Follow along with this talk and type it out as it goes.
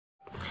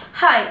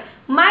Hi,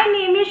 my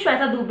name is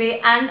Shweta Dubey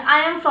and I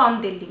am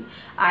from Delhi.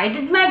 I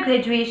did my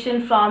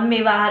graduation from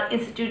Mewar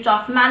Institute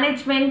of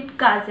Management,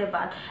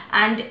 Ghaziabad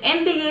and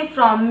MBA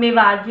from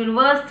Mewar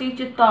University,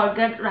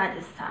 Chittorgarh,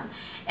 Rajasthan.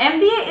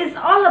 MBA is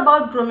all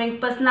about grooming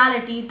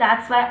personality.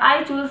 That's why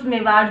I choose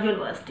Mewar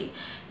University.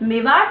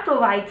 Mewar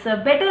provides a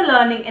better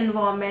learning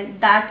environment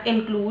that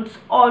includes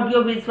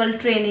audio-visual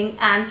training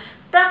and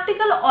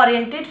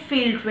practical-oriented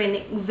field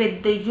training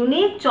with the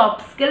unique job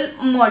skill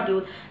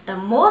module. The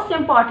most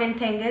important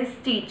thing is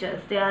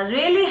teachers. They are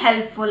really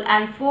helpful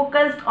and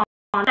focused on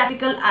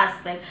practical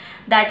aspect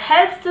that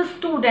helps the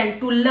student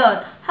to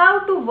learn how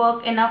to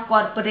work in a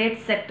corporate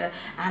sector,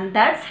 and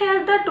that's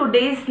here the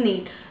today's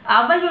need.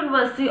 Our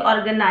university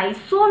organize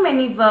so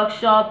many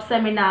workshops,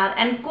 seminar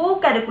and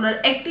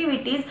co-curricular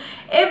activities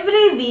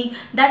every week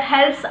that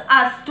helps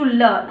us to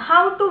learn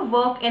how to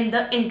work in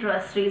the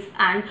industries,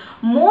 and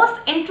most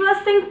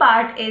interesting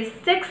part is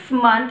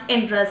 6-month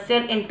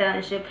industrial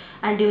internship,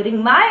 and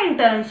during my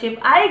internship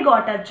I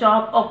got a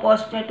job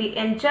opportunity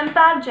in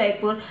Jantar,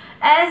 Jaipur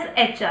as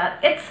HR.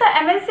 It's a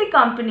MNC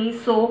company,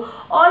 so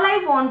all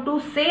I want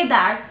to say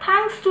that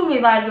thanks to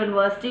Mewar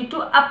University to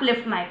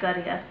uplift my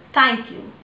career. Thank you.